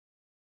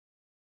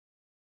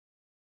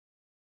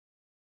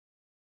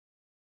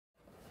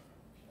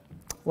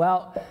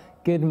Well,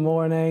 good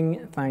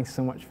morning. Thanks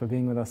so much for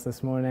being with us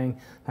this morning.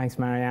 Thanks,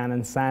 Marianne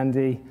and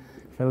Sandy,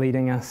 for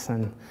leading us,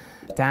 and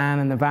Dan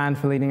and the band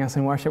for leading us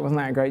in worship. Wasn't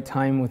that a great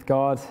time with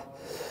God?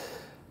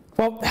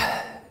 Well,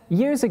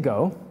 years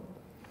ago,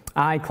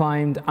 I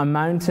climbed a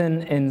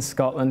mountain in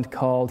Scotland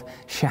called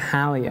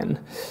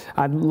Schiehallion.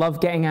 I love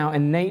getting out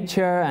in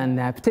nature,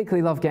 and I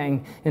particularly love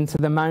getting into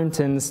the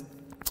mountains.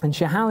 And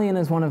Schiehallion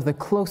is one of the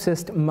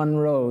closest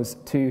Munros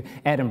to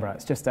Edinburgh.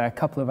 It's just a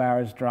couple of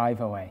hours'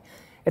 drive away.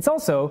 It's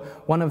also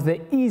one of the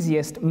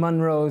easiest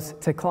Munros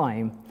to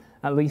climb,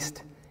 at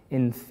least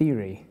in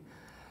theory.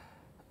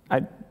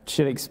 I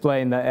should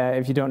explain that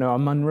if you don't know, a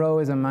Munro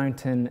is a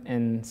mountain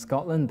in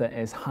Scotland that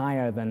is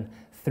higher than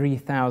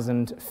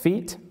 3,000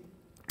 feet.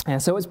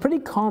 So it's pretty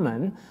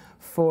common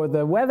for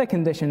the weather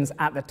conditions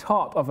at the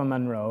top of a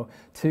Munro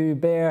to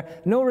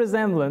bear no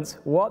resemblance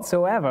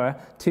whatsoever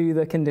to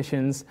the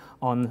conditions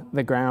on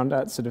the ground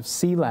at sort of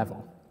sea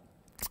level.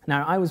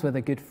 Now, I was with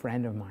a good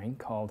friend of mine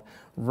called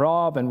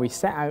Rob, and we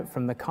set out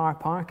from the car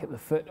park at the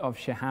foot of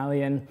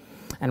Schiehallion,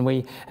 and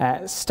we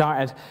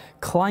started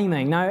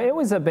climbing. Now, it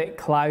was a bit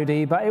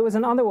cloudy, but it was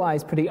an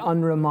otherwise pretty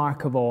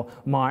unremarkable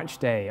March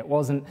day. It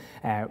wasn't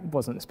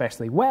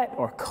especially wet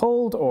or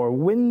cold or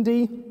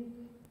windy.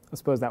 I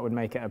suppose that would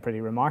make it a pretty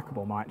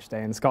remarkable March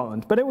day in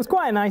Scotland, but it was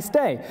quite a nice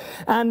day.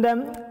 And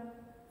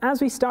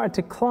as we started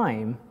to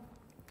climb,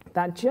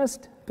 that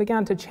just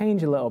began to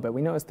change a little bit.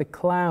 We noticed the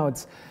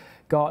clouds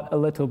got a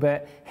little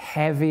bit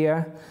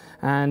heavier,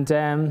 and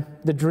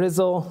the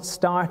drizzle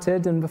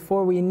started, and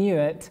before we knew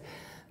it,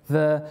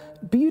 the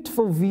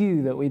beautiful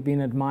view that we'd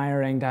been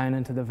admiring down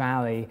into the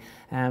valley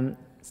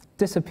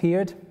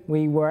disappeared.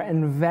 We were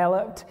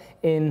enveloped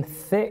in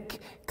thick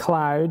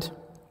cloud,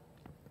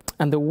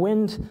 and the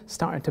wind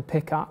started to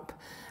pick up,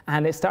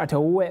 and it started to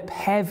whip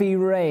heavy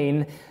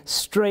rain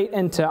straight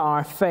into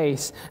our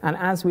face. And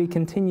as we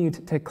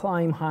continued to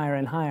climb higher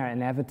and higher,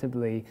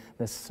 inevitably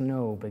the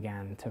snow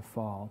began to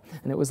fall.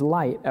 And it was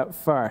light at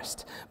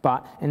first,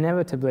 but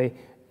inevitably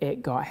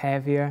it got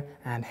heavier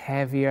and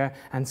heavier,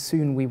 and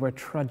soon we were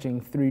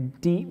trudging through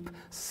deep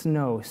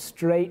snow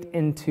straight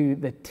into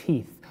the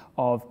teeth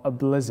of a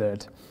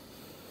blizzard.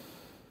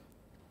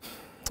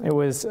 It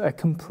was a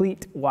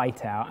complete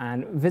whiteout,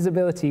 and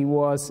visibility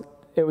was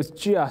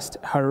just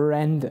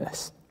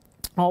horrendous.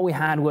 All we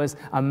had was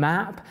a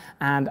map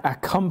and a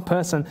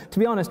compass, and to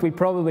be honest, we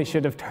probably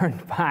should have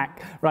turned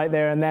back right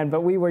there and then,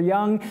 but we were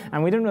young,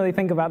 and we didn't really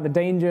think about the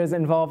dangers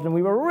involved, and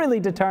we were really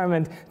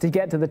determined to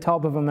get to the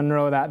top of a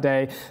Munro that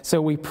day,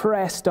 so we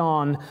pressed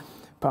on,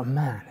 but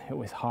man, it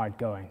was hard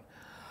going.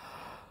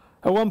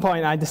 At one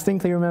point, I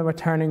distinctly remember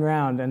turning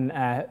around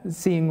and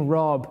seeing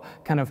Rob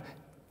kind of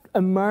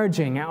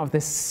emerging out of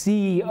this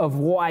sea of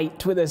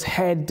white with his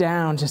head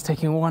down, just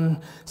taking one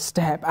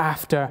step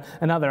after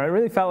another. It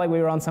really felt like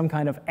we were on some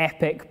kind of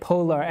epic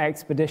polar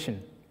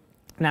expedition.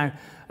 Now,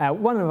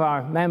 one of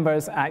our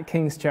members at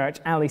King's Church,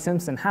 Ali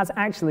Simpson, has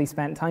actually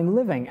spent time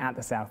living at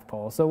the South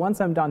Pole. So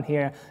once I'm done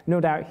here,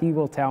 no doubt he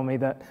will tell me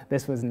that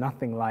this was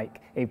nothing like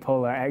a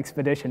polar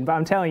expedition. But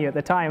I'm telling you, at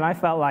the time, I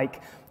felt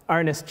like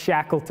Ernest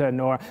Shackleton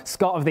or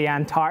Scott of the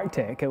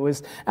Antarctic. It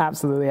was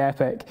absolutely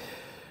epic.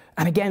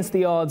 And against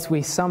the odds,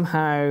 we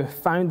somehow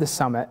found the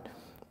summit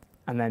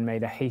and then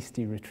made a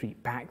hasty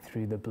retreat back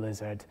through the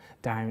blizzard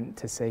down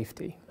to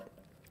safety.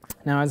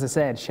 Now, as I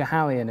said,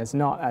 Schiehallion is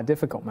not a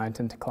difficult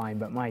mountain to climb,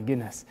 but my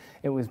goodness,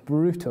 it was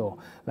brutal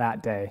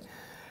that day.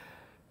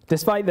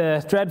 Despite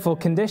the dreadful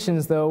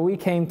conditions, though, we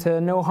came to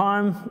no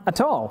harm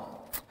at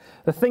all.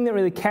 The thing that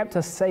really kept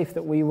us safe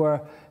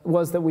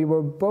was that we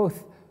were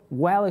both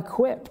well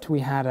equipped.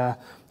 We had a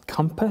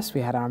compass,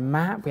 we had our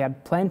map, we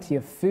had plenty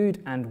of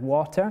food and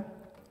water.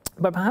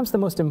 But perhaps the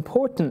most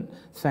important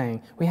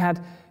thing, we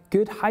had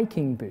good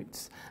hiking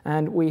boots,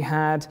 and we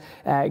had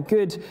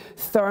good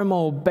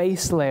thermal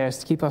base layers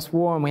to keep us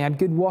warm. We had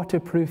good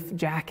waterproof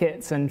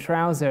jackets and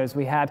trousers.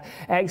 We had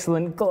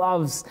excellent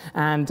gloves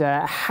and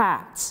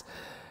hats.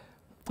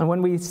 And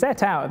when we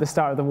set out at the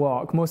start of the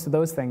walk, most of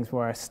those things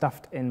were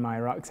stuffed in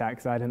my rucksack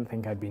because I didn't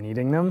think I'd be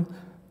needing them.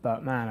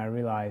 But man, I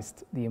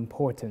realized the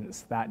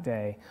importance that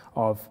day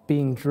of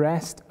being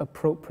dressed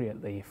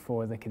appropriately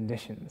for the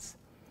conditions.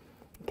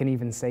 It can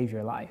even save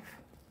your life.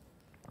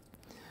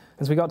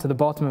 As we got to the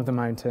bottom of the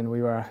mountain,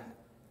 we were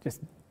just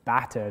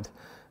battered,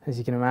 as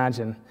you can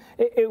imagine.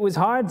 It was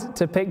hard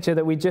to picture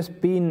that we'd just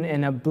been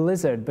in a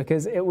blizzard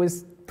because it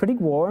was pretty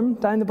warm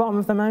down the bottom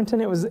of the mountain.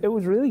 It was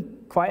really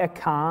quite a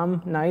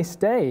calm, nice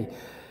day.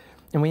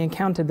 And we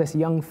encountered this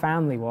young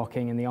family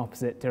walking in the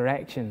opposite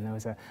direction. There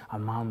was a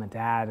mom, a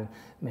dad, and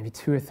maybe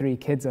 2 or 3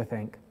 kids, I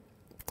think.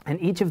 And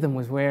each of them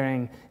was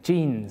wearing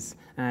jeans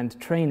and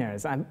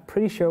trainers. I'm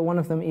pretty sure one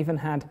of them even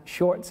had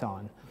shorts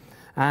on.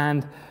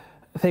 And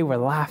they were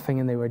laughing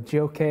and they were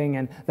joking.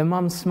 And the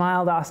mum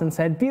smiled at us and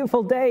said,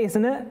 "Beautiful day,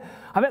 isn't it?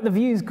 I bet the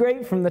view's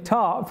great from the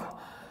top."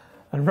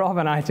 And Rob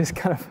and I just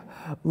kind of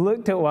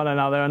looked at one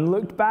another and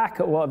looked back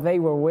at what they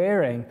were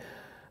wearing.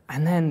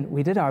 And then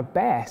we did our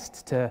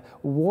best to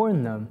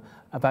warn them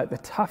about the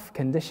tough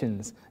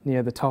conditions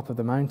near the top of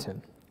the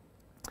mountain.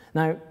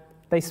 Now,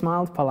 they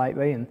smiled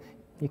politely and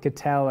You could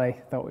tell they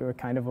thought we were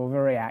kind of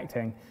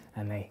overreacting,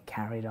 and they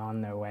carried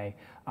on their way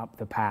up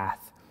the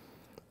path.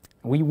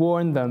 We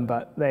warned them,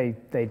 but they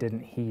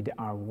didn't heed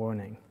our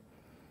warning.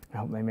 I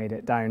hope they made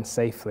it down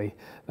safely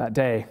that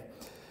day.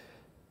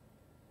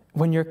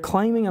 When you're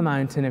climbing a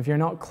mountain, if you're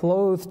not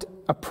clothed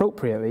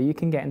appropriately, you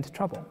can get into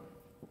trouble.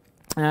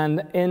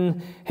 And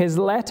in his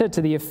letter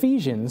to the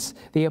Ephesians,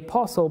 the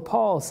Apostle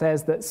Paul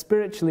says that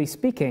spiritually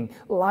speaking,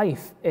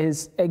 life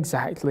is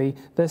exactly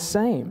the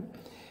same.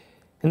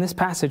 In this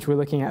passage we're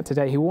looking at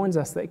today, he warns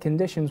us that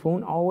conditions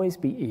won't always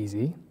be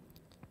easy,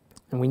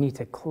 and we need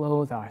to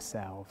clothe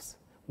ourselves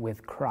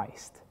with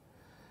Christ.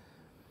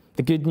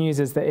 The good news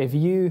is that if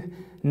you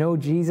know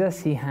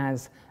Jesus, he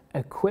has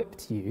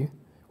equipped you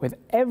with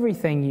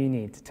everything you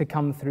need to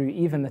come through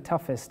even the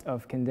toughest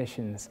of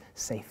conditions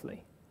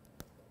safely.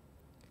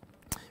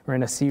 We're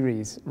in a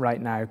series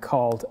right now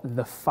called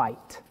The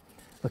Fight,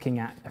 looking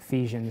at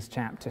Ephesians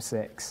chapter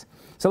 6.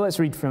 So let's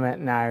read from it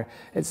now.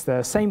 It's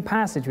the same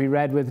passage we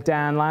read with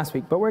Dan last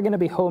week, but we're going to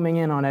be homing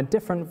in on a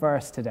different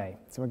verse today.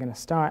 So we're going to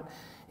start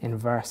in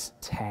verse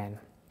 10.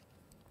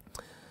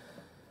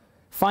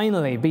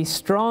 Finally, be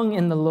strong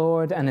in the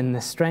Lord and in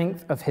the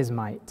strength of his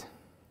might.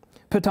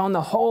 Put on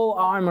the whole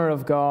armor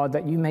of God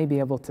that you may be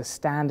able to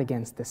stand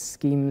against the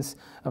schemes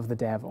of the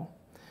devil.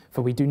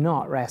 For we do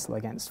not wrestle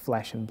against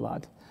flesh and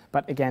blood,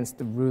 but against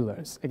the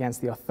rulers,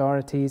 against the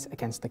authorities,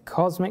 against the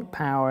cosmic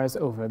powers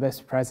over this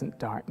present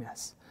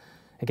darkness,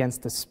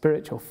 against the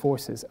spiritual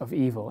forces of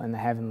evil in the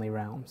heavenly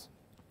realms.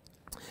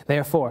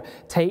 Therefore,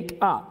 take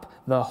up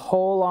the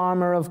whole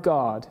armor of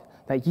God,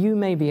 that you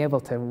may be able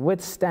to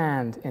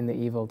withstand in the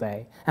evil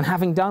day, and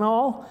having done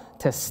all,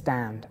 to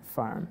stand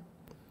firm.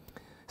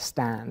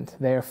 Stand,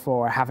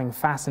 therefore, having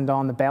fastened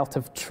on the belt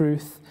of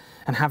truth,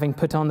 and having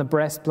put on the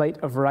breastplate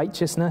of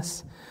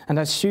righteousness, and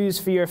as shoes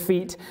for your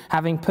feet,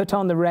 having put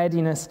on the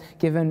readiness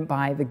given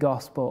by the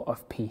gospel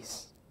of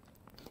peace.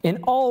 In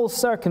all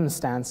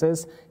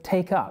circumstances,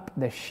 take up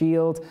the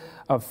shield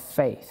of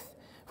faith,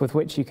 with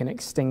which you can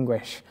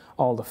extinguish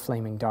all the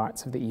flaming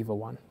darts of the evil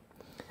one.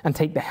 And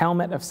take the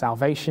helmet of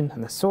salvation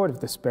and the sword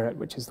of the Spirit,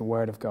 which is the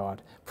word of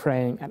God,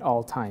 praying at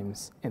all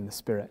times in the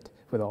Spirit,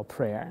 with all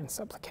prayer and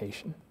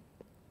supplication.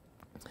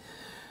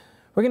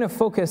 We're going to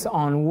focus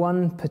on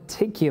one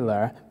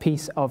particular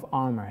piece of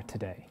armor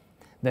today,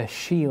 the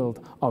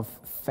shield of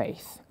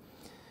faith.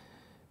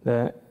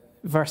 The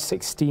verse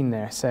 16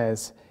 there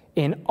says,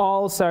 in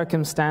all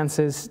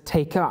circumstances,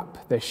 take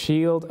up the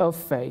shield of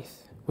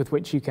faith, with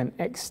which you can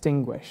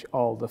extinguish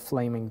all the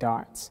flaming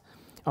darts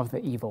of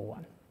the evil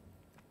one.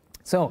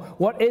 So,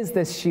 what is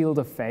this shield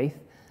of faith,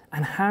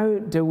 and how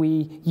do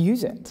we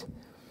use it?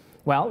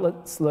 Well,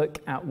 let's look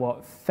at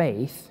what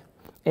faith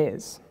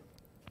is.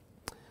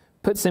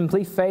 Put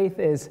simply, faith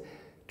is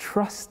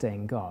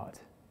trusting God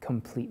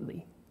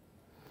completely.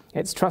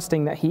 It's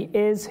trusting that he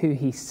is who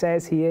he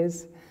says he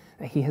is,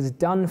 that he has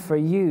done for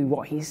you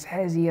what he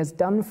says he has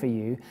done for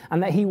you,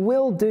 and that he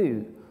will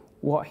do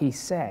what he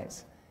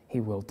says he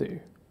will do.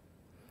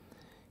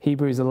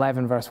 Hebrews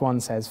 11 verse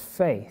 1 says,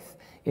 faith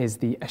is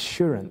the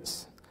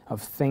assurance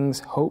of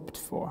things hoped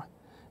for,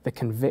 the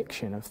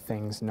conviction of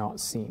things not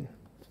seen.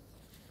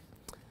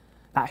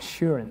 That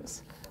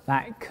assurance,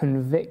 that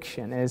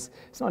conviction it's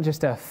not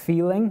just a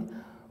feeling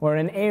or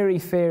an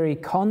airy-fairy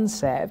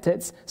concept.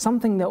 It's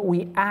something that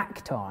we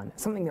act on,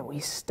 something that we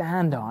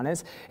stand on.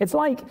 It's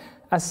like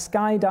a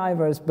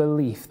skydiver's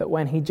belief that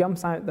when he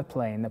jumps out the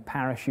plane, the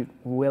parachute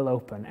will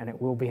open and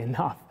it will be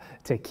enough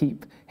to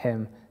keep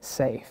him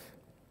safe.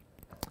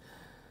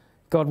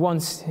 God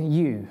wants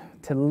you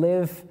to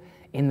live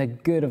in the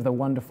good of the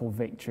wonderful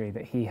victory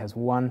that he has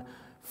won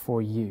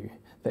for you,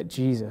 that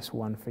Jesus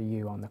won for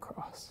you on the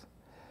cross.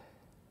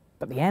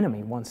 But the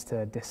enemy wants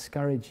to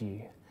discourage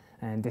you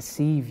and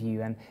deceive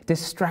you and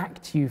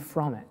distract you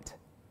from it.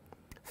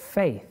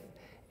 Faith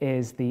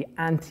is the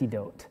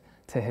antidote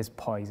to his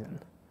poison.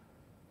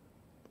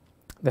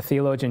 The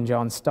theologian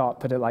John Stott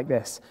put it like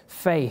this: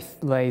 faith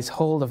lays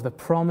hold of the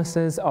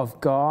promises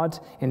of God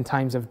in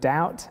times of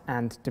doubt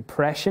and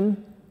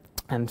depression,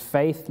 and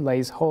faith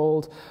lays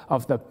hold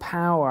of the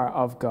power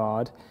of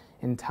God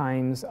in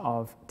times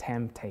of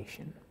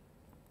temptation.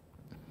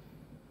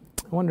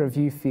 I wonder if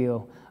you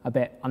feel a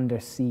bit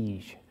under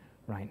siege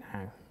right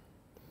now.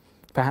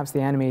 Perhaps the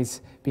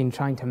enemy's been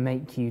trying to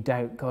make you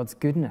doubt God's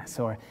goodness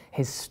or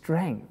his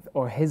strength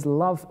or his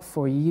love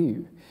for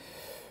you.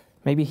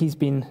 Maybe he's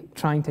been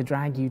trying to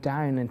drag you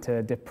down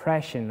into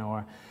depression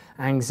or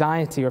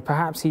anxiety, or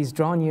perhaps he's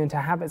drawn you into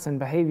habits and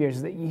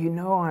behaviors that you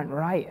know aren't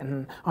right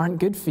and aren't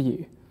good for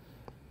you.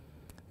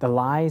 The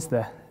lies,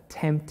 the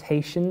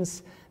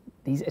temptations,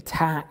 these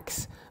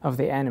attacks of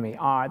the enemy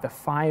are the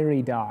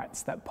fiery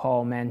darts that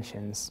Paul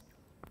mentions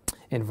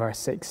in verse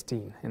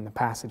 16 in the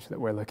passage that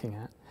we're looking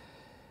at.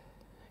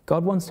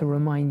 God wants to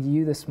remind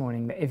you this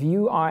morning that if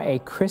you are a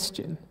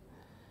Christian,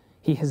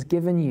 he has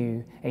given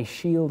you a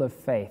shield of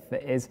faith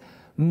that is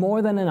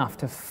more than enough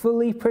to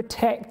fully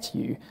protect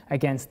you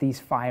against these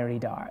fiery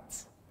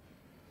darts.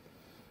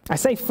 I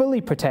say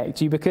fully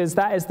protect you because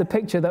that is the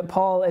picture that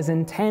Paul is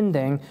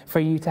intending for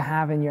you to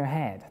have in your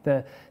head.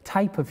 The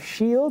type of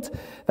shield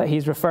that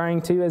he's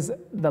referring to is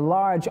the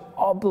large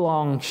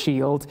oblong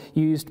shield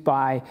used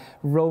by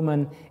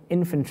Roman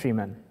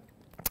infantrymen.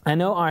 I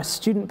know our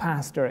student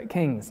pastor at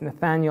King's,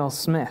 Nathaniel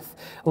Smith,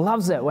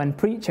 loves it when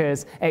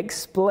preachers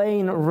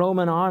explain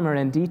Roman armor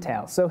in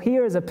detail. So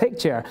here is a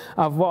picture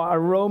of what a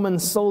Roman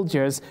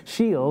soldier's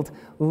shield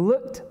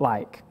looked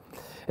like.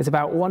 It's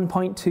about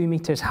 1.2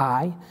 meters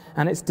high,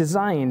 and it's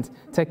designed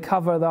to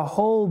cover the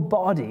whole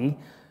body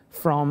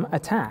from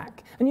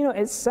attack. And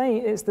it's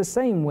the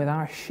same with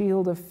our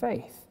shield of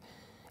faith.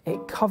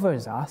 It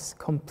covers us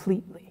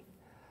completely.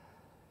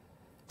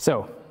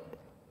 So,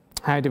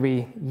 how do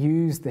we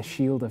use the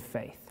shield of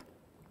faith?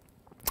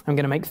 I'm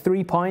going to make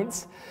 3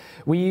 points.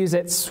 We use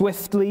it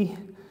swiftly,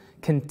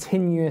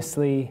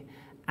 continuously,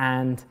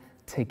 and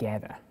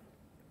together.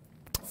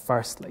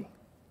 Firstly,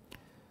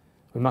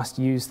 we must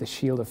use the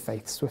shield of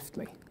faith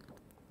swiftly.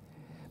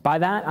 By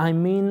that, I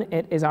mean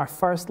it is our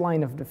first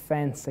line of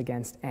defense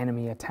against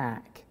enemy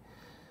attack.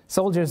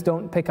 Soldiers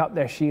don't pick up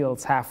their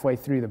shields halfway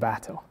through the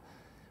battle.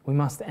 We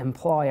must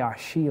employ our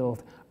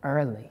shield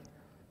early.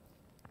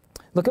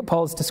 Look at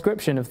Paul's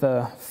description of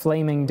the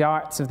flaming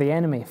darts of the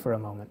enemy for a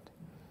moment.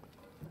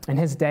 In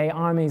his day,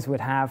 armies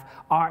would have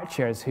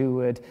archers who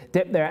would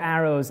dip their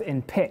arrows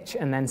in pitch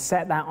and then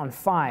set that on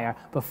fire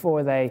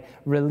before they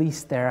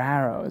released their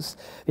arrows.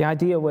 The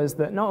idea was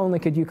that not only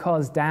could you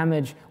cause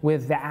damage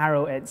with the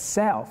arrow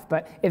itself,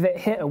 but if it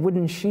hit a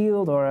wooden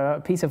shield or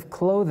a piece of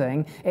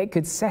clothing, it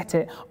could set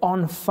it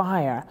on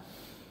fire.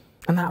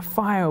 And that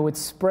fire would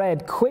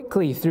spread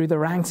quickly through the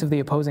ranks of the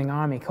opposing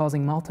army,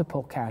 causing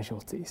multiple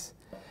casualties.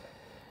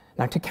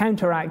 Now, to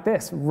counteract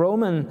this,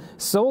 Roman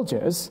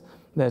soldiers,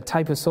 the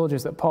type of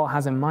soldiers that Paul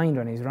has in mind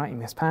when he's writing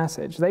this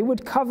passage, they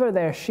would cover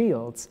their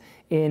shields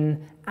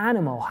in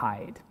animal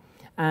hide,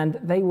 and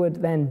they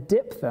would then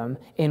dip them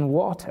in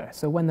water.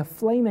 So when the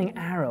flaming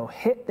arrow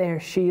hit their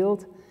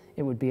shield,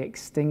 it would be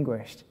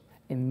extinguished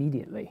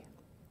immediately.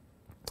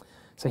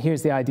 So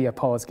here's the idea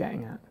Paul is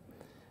getting at.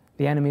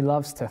 The enemy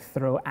loves to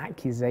throw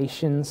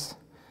accusations,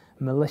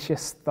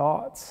 malicious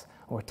thoughts,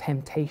 or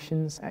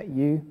temptations at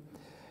you.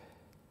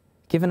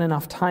 Given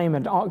enough time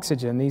and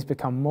oxygen, these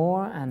become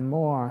more and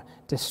more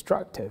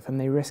destructive, and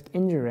they risk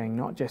injuring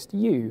not just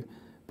you,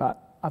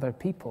 but other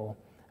people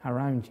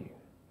around you.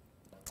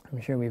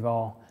 I'm sure we've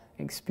all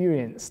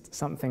experienced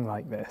something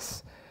like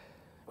this.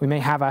 We may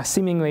have a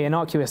seemingly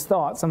innocuous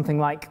thought, something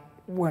like,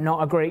 we're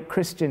not a great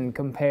Christian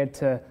compared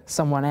to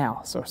someone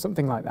else, or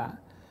something like that.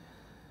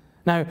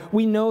 Now,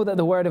 we know that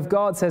the Word of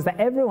God says that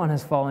everyone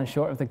has fallen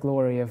short of the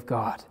glory of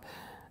God,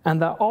 and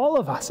that all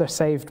of us are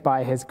saved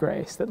by His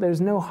grace, that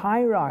there's no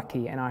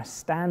hierarchy in our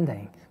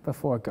standing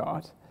before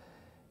God.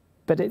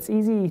 But it's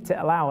easy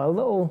to allow a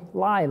little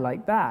lie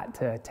like that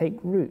to take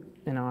root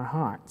in our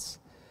hearts,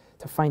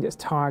 to find its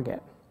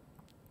target.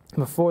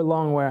 Before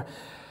long, we're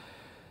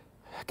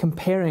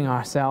comparing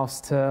ourselves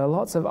to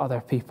lots of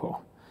other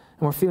people,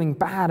 and we're feeling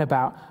bad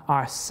about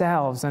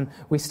ourselves, and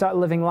we start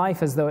living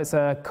life as though it's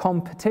a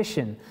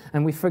competition,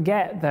 and we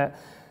forget that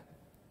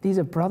these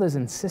are brothers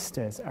and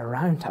sisters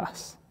around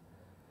us.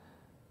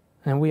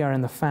 And we are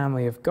in the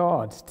family of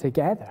God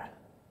together.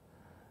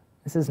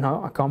 This is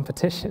not a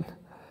competition.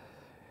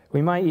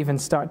 We might even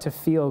start to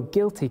feel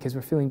guilty because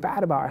we're feeling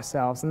bad about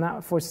ourselves, and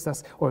that forces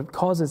us, or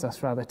causes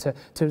us rather,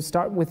 to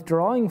start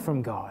withdrawing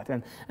from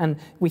God. And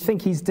we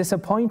think He's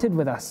disappointed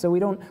with us, so we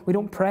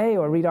don't pray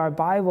or read our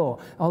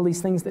Bible. All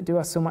these things that do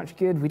us so much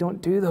good, we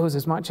don't do those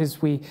as much as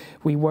we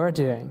were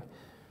doing.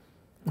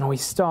 And we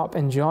stop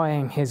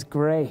enjoying His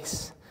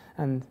grace,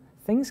 and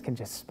things can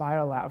just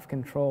spiral out of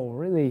control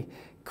really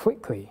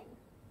quickly,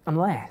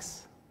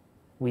 unless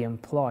we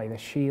employ the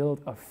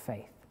shield of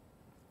faith.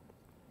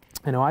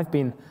 I know I've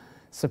been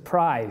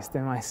surprised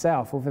in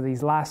myself over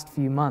these last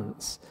few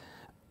months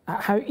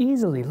at how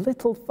easily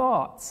little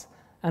thoughts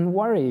and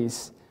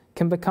worries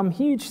can become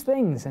huge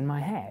things in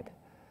my head.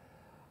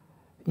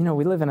 You know,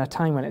 we live in a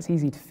time when it's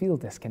easy to feel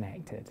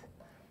disconnected.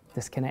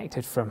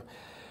 Disconnected from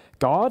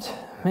God,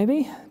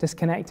 maybe.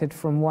 Disconnected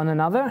from one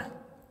another.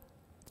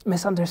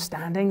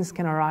 Misunderstandings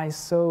can arise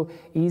so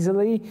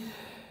easily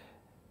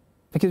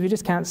because we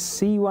just can't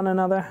see one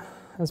another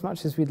as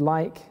much as we'd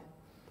like.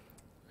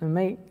 And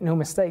make no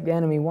mistake, the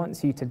enemy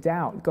wants you to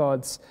doubt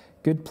God's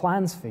good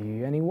plans for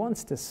you, and he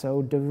wants to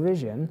sow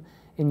division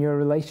in your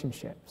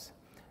relationships.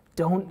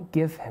 Don't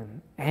give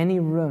him any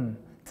room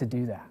to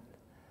do that.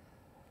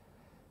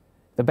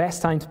 The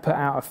best time to put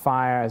out a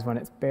fire is when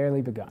it's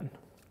barely begun.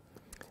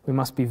 We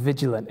must be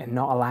vigilant in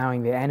not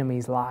allowing the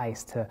enemy's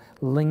lies to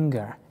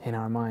linger in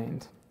our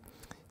mind.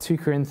 2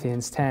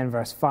 Corinthians 10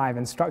 verse 5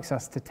 instructs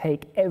us to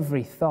take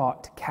every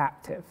thought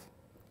captive.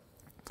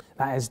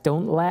 That is,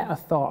 don't let a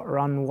thought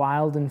run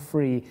wild and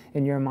free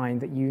in your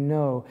mind that you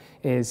know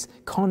is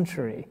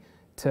contrary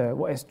to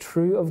what is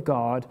true of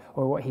God,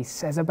 or what he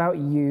says about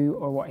you,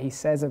 or what he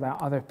says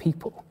about other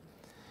people.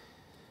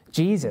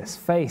 Jesus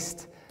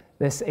faced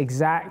this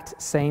exact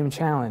same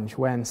challenge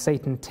when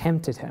Satan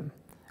tempted him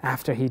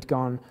after he'd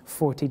gone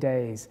 40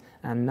 days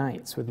and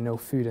nights with no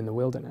food in the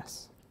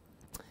wilderness.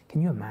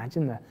 Can you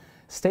imagine the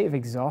state of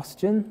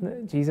exhaustion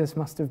that Jesus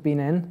must have been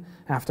in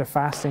after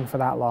fasting for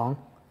that long?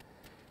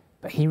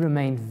 But he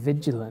remained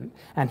vigilant,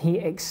 and he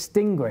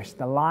extinguished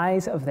the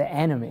lies of the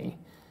enemy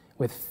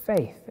with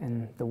faith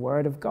in the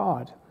word of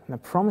God and the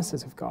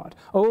promises of God.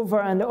 Over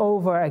and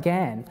over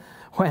again,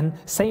 when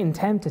Satan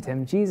tempted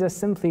him, Jesus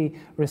simply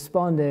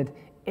responded,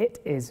 "It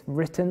is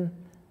written,"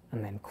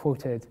 and then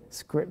quoted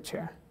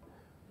scripture.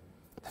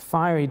 The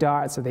fiery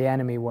darts of the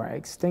enemy were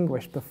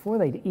extinguished before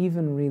they'd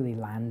even really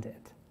landed.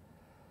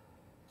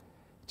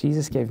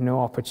 Jesus gave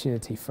no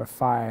opportunity for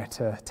fire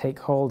to take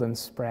hold and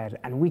spread,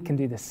 and we can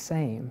do the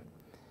same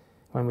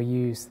when we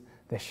use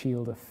the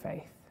shield of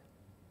faith.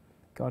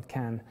 God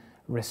can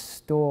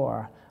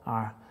restore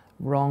our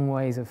wrong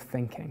ways of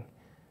thinking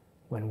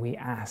when we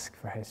ask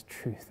for his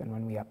truth and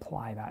when we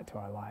apply that to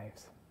our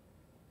lives.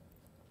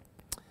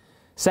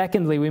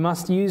 Secondly, we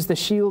must use the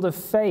shield of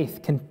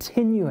faith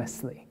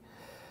continuously.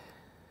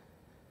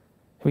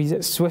 We use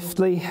it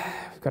swiftly,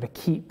 we've got to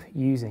keep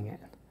using it.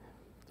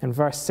 In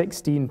verse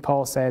 16,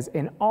 Paul says,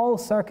 "In all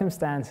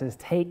circumstances,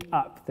 take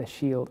up the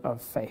shield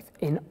of faith."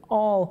 In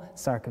all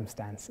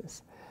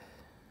circumstances.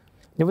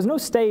 There was no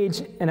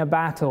stage in a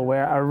battle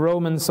where a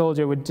Roman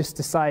soldier would just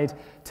decide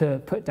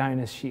to put down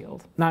his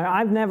shield. Now,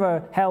 I've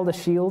never held a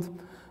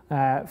shield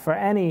for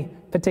any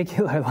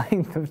particular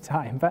length of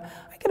time, but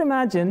I can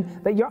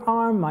imagine that your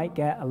arm might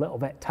get a little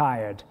bit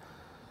tired.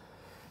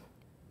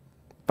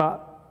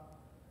 But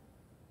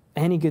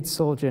any good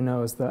soldier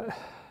knows that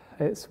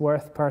it's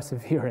worth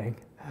persevering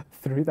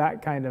through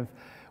that kind of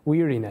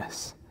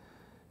weariness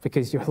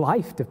because your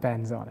life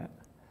depends on it.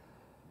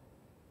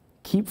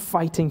 Keep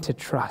fighting to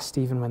trust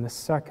even when the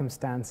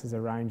circumstances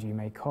around you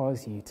may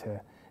cause you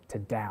to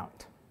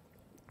doubt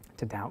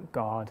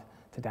God,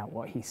 to doubt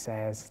what he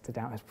says, to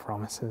doubt his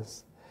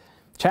promises.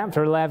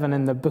 Chapter 11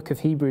 in the book of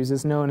Hebrews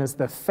is known as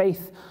the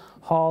Faith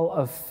Hall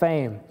of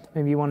Fame.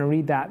 Maybe you want to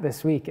read that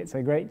this week. It's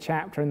a great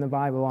chapter in the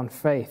Bible on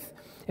faith.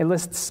 It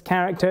lists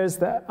characters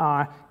that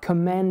are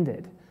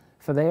commended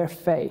for their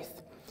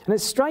faith. And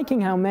it's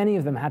striking how many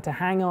of them had to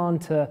hang on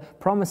to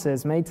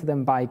promises made to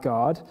them by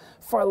God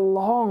for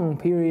long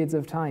periods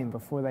of time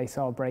before they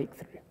saw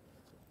breakthrough.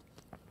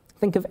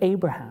 Think of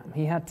Abraham.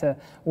 He had to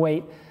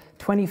wait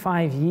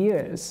 25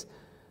 years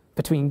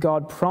between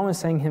God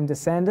promising him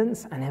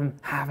descendants and him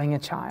having a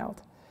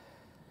child.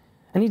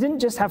 And he didn't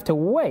just have to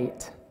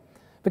wait.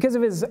 Because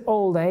of his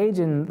old age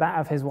and that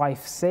of his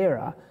wife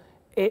Sarah,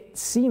 it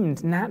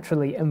seemed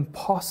naturally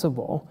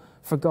impossible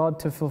for God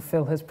to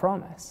fulfill his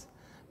promise.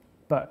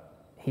 But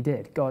he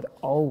did. God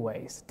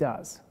always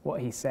does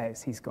what he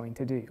says he's going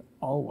to do.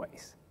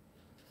 Always.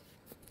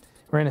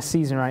 We're in a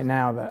season right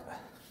now that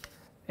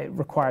it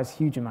requires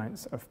huge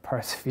amounts of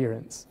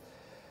perseverance.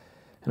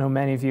 I know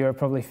many of you are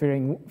probably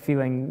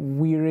feeling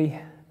weary.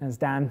 As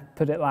Dan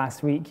put it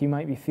last week, you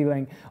might be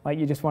feeling like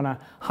you just want to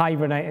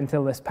hibernate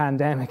until this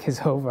pandemic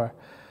is over.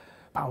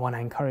 But I want to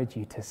encourage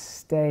you to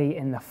stay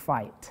in the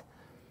fight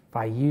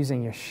by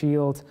using your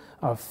shield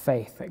of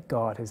faith that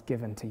God has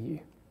given to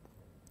you.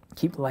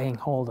 Keep laying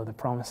hold of the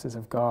promises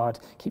of God.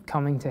 Keep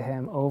coming to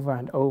him over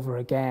and over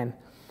again.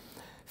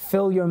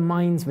 Fill your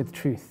minds with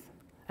truth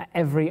at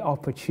every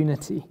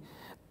opportunity.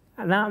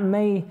 And that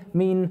may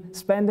mean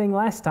spending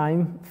less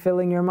time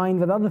filling your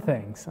mind with other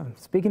things. I'm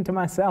speaking to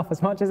myself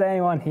as much as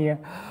anyone here.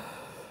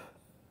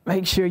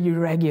 Make sure you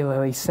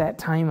regularly set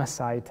time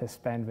aside to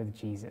spend with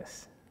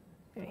Jesus.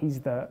 He's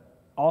the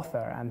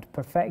author and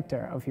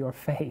perfecter of your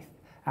faith,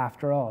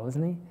 after all,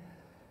 isn't he?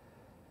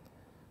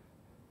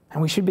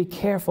 And we should be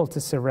careful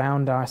to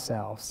surround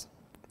ourselves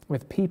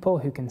with people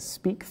who can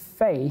speak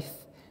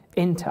faith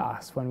into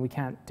us when we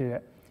can't do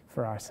it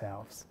for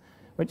ourselves.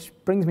 Which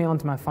brings me on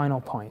to my final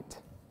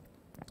point.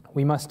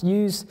 We must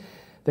use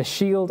the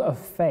shield of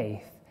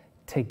faith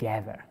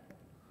together.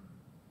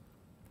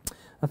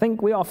 I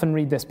think we often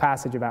read this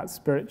passage about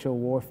spiritual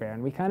warfare,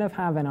 and we kind of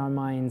have in our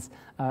minds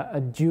a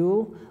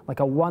duel, like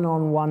a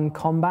one-on-one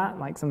combat,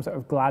 like some sort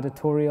of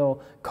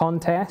gladiatorial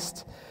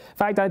contest. In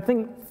fact, I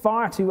think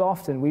far too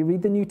often we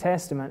read the New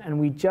Testament and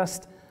we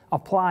just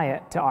apply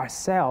it to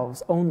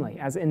ourselves only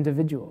as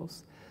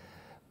individuals.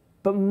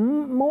 But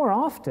more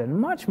often,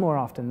 much more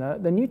often,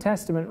 the New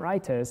Testament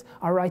writers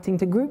are writing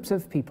to groups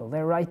of people.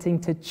 They're writing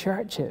to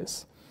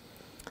churches.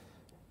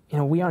 You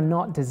know, we are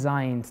not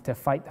designed to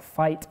fight the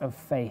fight of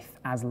faith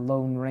as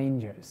lone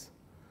rangers.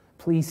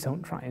 Please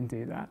don't try and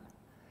do that.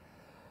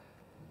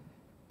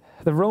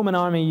 The Roman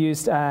army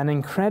used an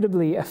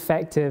incredibly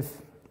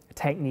effective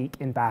technique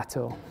in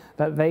battle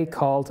that they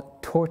called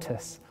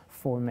tortoise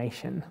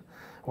formation,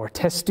 or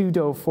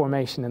testudo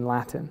formation in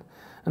Latin.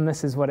 And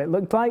this is what it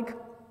looked like.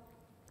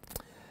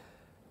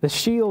 The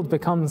shield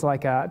becomes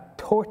like a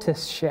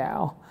tortoise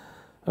shell,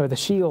 or the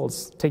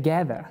shields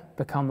together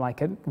become like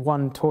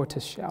one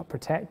tortoise shell,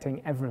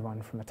 protecting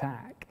everyone from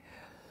attack.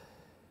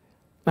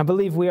 I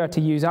believe we are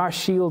to use our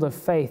shield of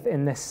faith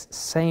in this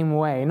same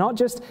way, not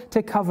just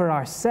to cover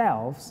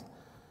ourselves,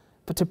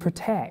 but to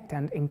protect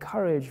and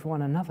encourage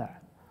one another.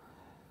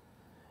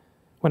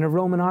 When a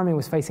Roman army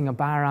was facing a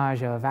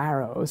barrage of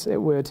arrows,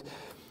 it would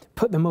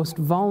put the most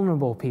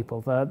vulnerable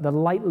people, the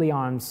lightly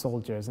armed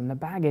soldiers and the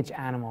baggage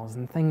animals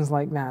and things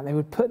like that, they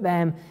would put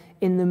them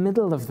in the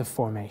middle of the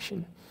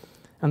formation.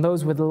 And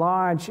those with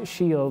large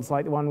shields,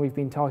 like the one we've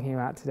been talking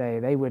about today,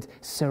 they would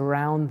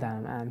surround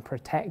them and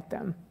protect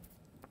them.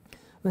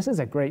 This is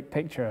a great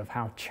picture of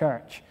how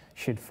church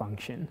should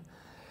function.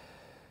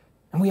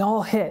 And we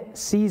all hit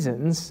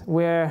seasons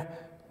where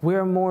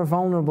we're more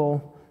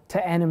vulnerable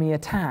to enemy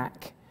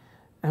attack,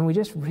 and we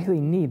just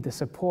really need the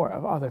support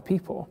of other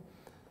people.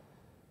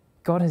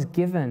 God has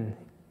given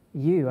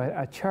you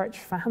a church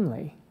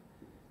family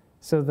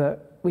so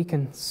that we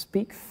can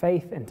speak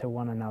faith into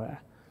one another.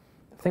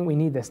 I think we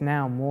need this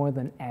now more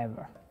than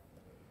ever.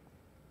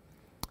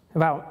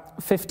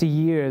 About 50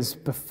 years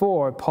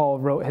before Paul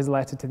wrote his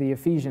letter to the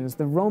Ephesians,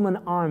 the Roman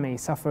army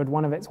suffered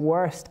one of its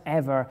worst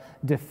ever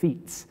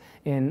defeats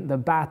in the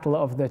Battle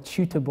of the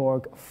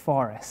Teutoburg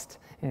Forest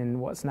in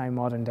what's now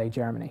modern-day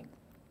Germany.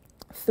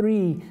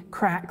 3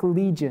 crack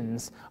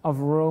legions of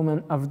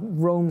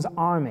Rome's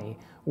army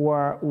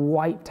were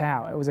wiped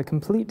out. It was a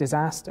complete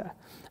disaster.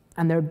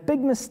 And their big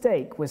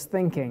mistake was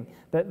thinking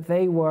that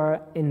they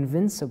were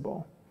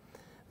invincible.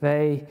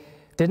 They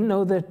didn't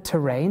know the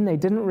terrain, they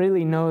didn't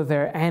really know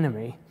their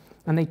enemy,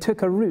 and they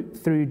took a route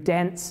through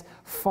dense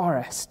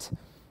forest.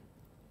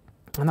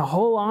 And the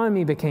whole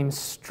army became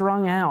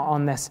strung out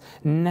on this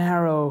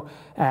narrow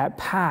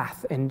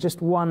path in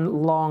just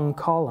one long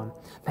column.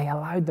 They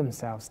allowed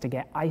themselves to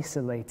get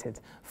isolated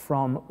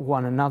from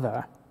one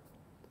another.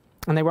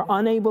 And they were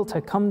unable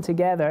to come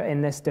together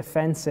in this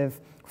defensive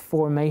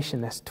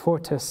formation, this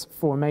tortoise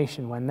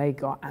formation, when they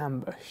got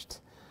ambushed.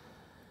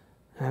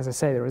 And as I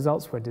say, the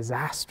results were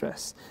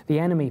disastrous. The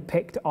enemy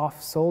picked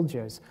off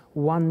soldiers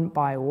one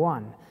by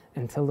one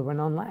until there were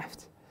none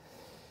left.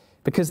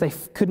 Because they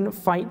couldn't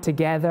fight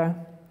together,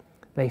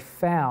 they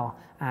fell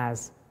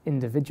as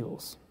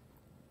individuals.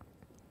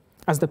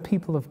 As the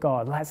people of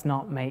God, let's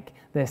not make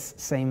this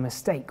same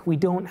mistake. We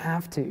don't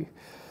have to.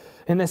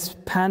 In this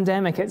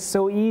pandemic, it's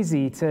so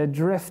easy to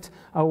drift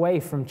away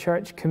from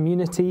church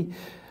community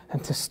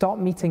and to stop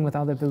meeting with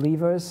other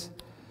believers.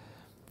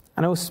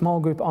 I know small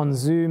group on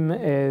Zoom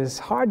is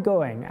hard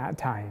going at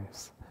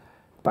times,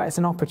 but it's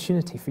an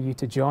opportunity for you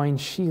to join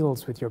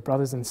shields with your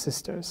brothers and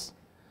sisters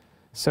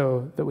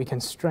so that we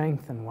can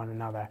strengthen one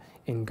another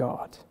in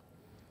God.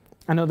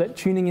 I know that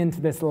tuning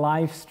into this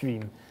live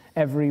stream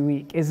every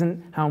week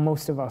isn't how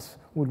most of us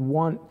would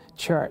want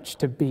church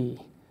to be,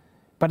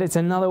 but it's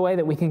another way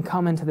that we can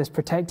come into this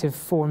protective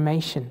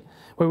formation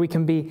where we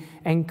can be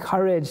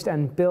encouraged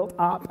and built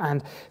up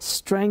and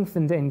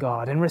strengthened in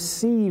God and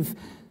receive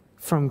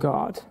from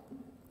God.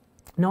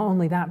 Not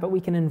only that, but we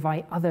can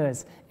invite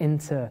others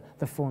into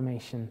the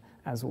formation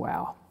as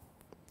well.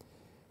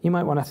 You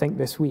might want to think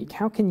this week,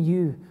 how can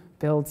you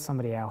build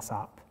somebody else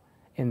up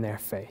in their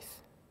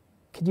faith?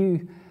 Could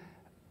you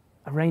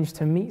arrange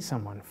to meet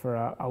someone for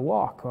a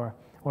walk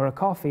or a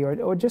coffee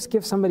or just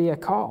give somebody a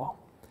call?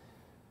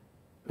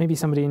 Maybe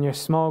somebody in your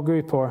small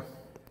group or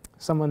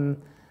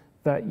someone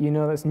that you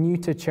know that's new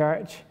to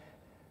church.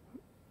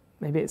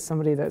 Maybe it's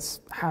somebody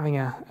that's having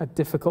a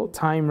difficult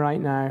time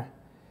right now.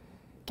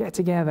 Get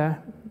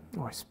together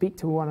or speak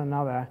to one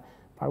another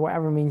by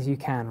whatever means you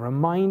can.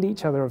 Remind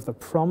each other of the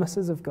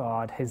promises of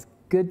God, His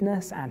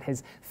goodness and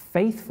His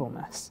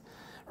faithfulness.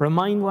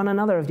 Remind one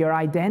another of your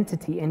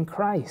identity in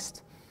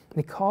Christ,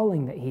 the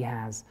calling that He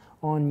has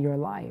on your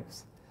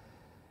lives.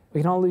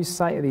 We can all lose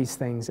sight of these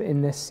things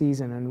in this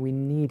season, and we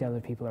need other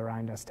people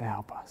around us to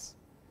help us.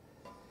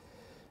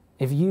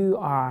 If you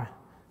are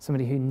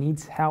somebody who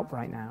needs help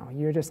right now,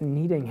 you're just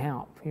needing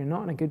help, you're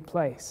not in a good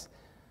place,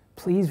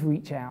 please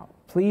reach out.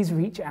 Please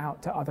reach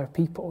out to other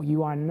people.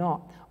 You are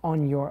not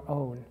on your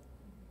own.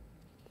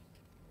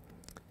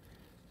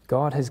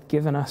 God has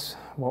given us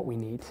what we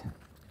need.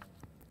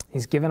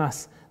 He's given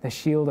us the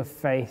shield of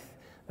faith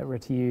that we're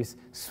to use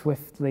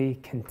swiftly,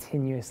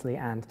 continuously,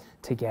 and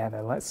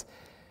together. Let's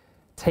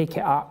take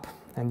it up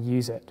and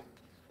use it.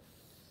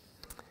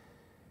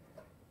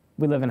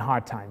 We live in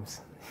hard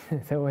times,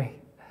 don't we?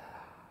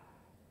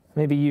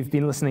 Maybe you've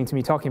been listening to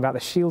me talking about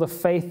the shield of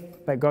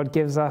faith that God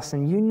gives us,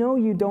 and you know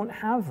you don't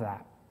have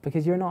that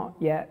because you're not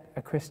yet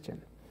a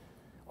Christian.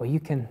 Well,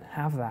 you can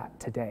have that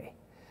today.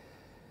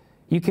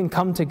 You can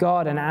come to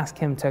God and ask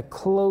Him to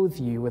clothe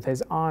you with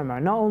His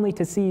armor, not only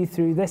to see you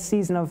through this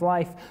season of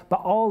life,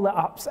 but all the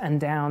ups and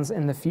downs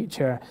in the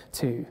future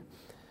too.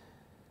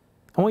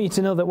 I want you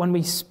to know that when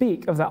we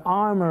speak of the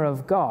armor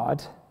of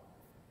God,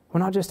 we're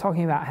not just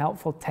talking about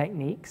helpful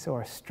techniques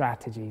or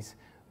strategies.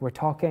 We're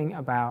talking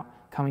about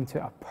coming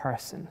to a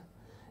person,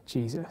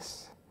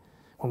 Jesus.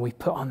 When we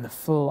put on the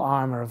full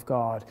armor of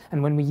God,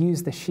 and when we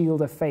use the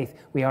shield of faith,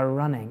 we are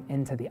running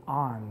into the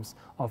arms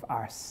of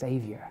our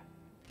Savior.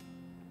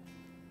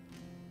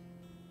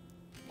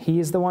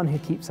 He is the one who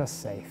keeps us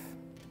safe,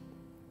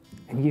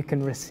 and you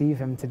can receive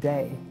Him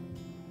today.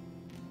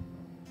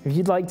 If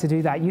you'd like to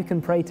do that, you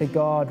can pray to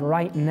God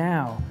right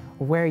now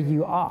where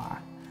you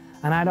are.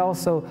 And I'd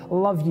also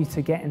love you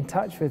to get in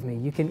touch with me.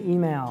 You can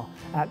email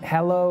at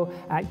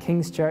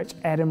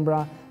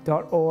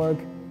hello@kingschurchedinburgh.org.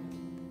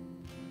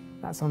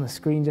 That's on the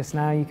screen just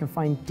now. You can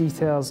find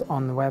details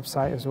on the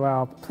website as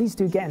well. But please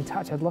do get in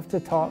touch. I'd love to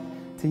talk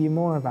to you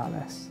more about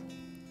this.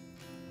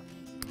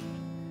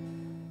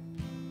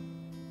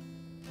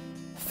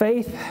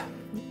 Faith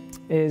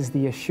is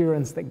the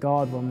assurance that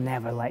God will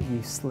never let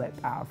you slip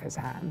out of his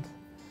hand.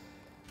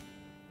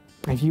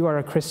 If you are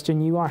a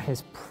Christian, you are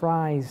his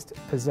prized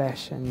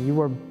possession. You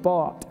were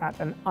bought at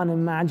an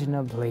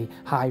unimaginably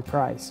high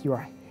price. You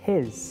are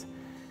his,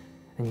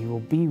 and you will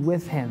be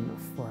with him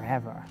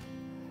forever.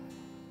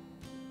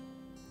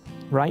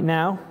 Right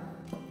now,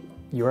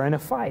 you are in a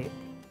fight,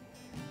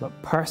 but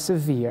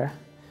persevere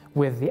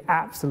with the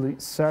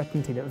absolute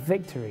certainty that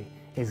victory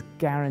is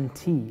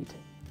guaranteed.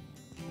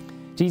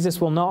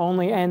 Jesus will not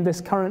only end this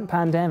current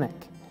pandemic,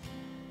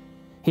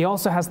 he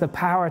also has the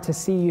power to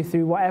see you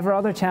through whatever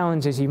other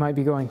challenges you might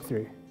be going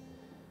through.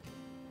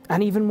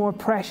 And even more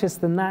precious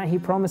than that, he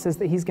promises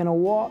that he's going to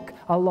walk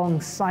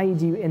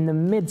alongside you in the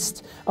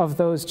midst of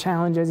those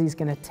challenges. He's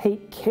going to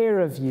take care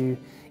of you,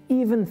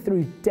 even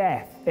through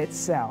death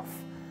itself.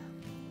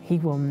 He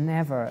will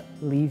never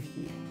leave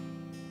you.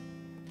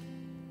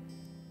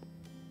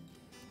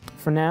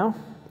 For now,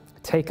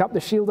 take up the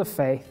shield of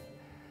faith,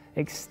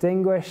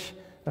 extinguish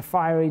the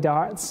fiery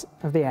darts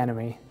of the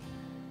enemy,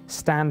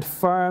 stand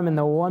firm in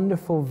the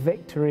wonderful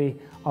victory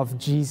of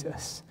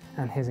Jesus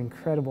and his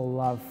incredible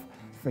love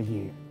for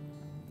you.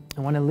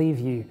 I want to leave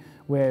you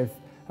with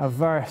a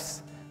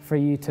verse for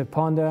you to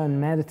ponder and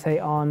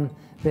meditate on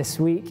this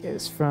week.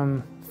 It's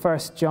from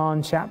 1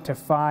 John chapter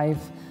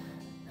 5,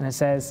 and it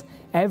says,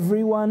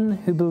 "Everyone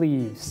who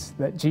believes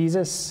that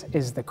Jesus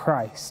is the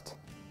Christ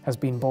has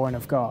been born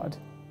of God.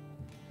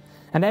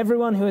 And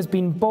everyone who has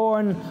been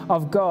born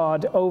of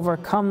God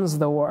overcomes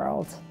the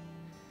world.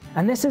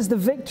 And this is the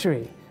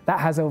victory that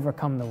has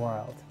overcome the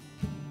world,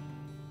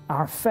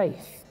 our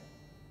faith.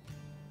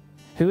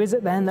 Who is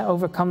it then that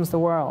overcomes the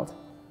world,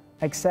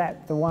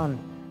 except the one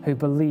who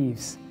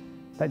believes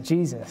that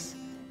Jesus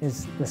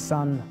is the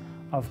Son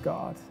of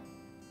God?"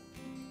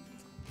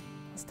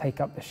 Let's take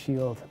up the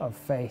shield of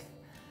faith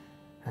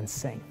and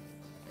sing.